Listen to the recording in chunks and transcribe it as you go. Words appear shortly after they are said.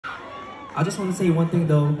I just want to say one thing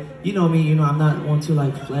though. You know me, I'm not one to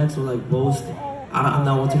like flex or like boast. I'm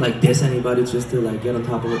not one to like diss anybody just to like get on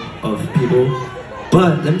top of people.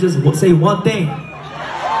 But let me just say one thing.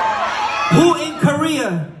 Who in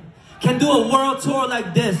Korea can do a world tour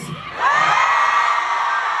like this? Sell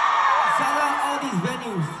out all these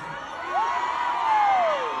venues.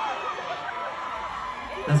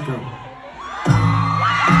 Let's go.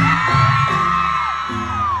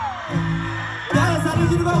 Guys, I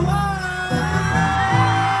need you to go one.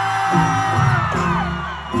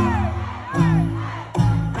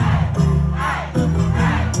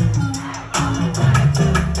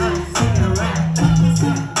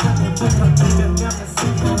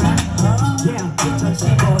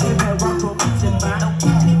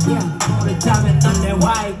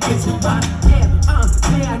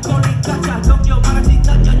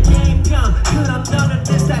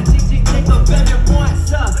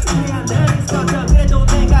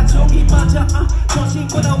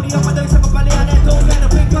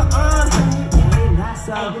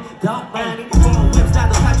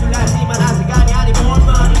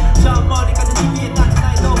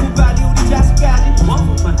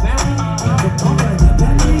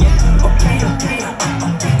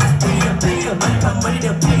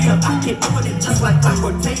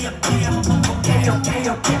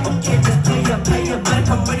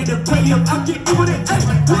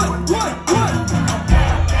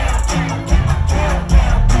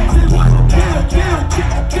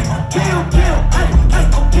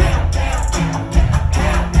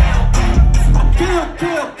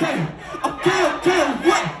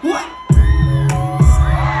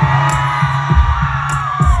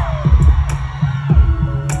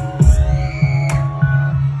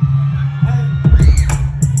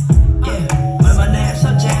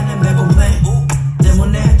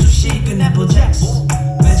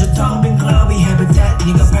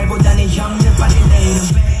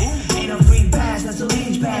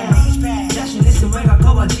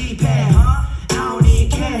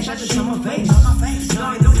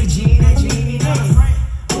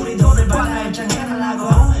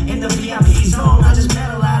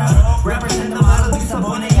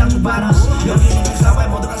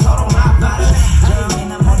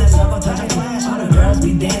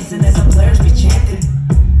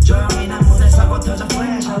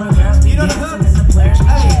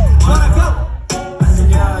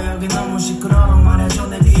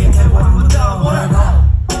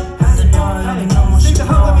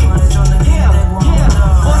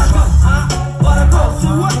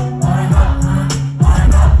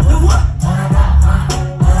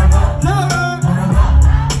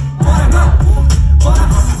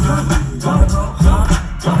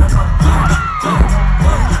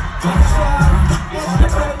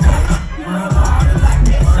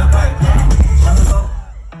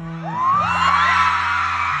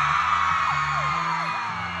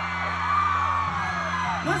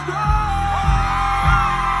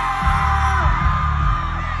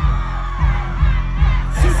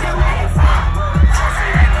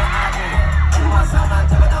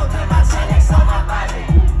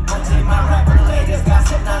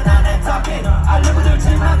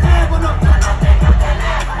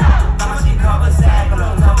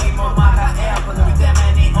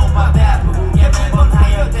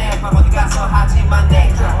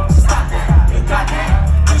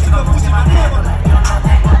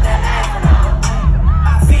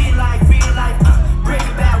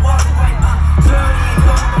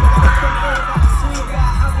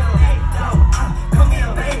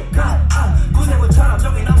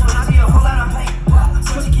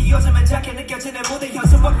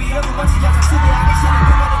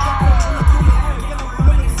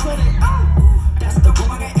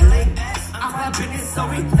 So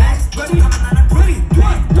relax, ready, ready,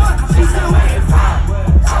 what? She said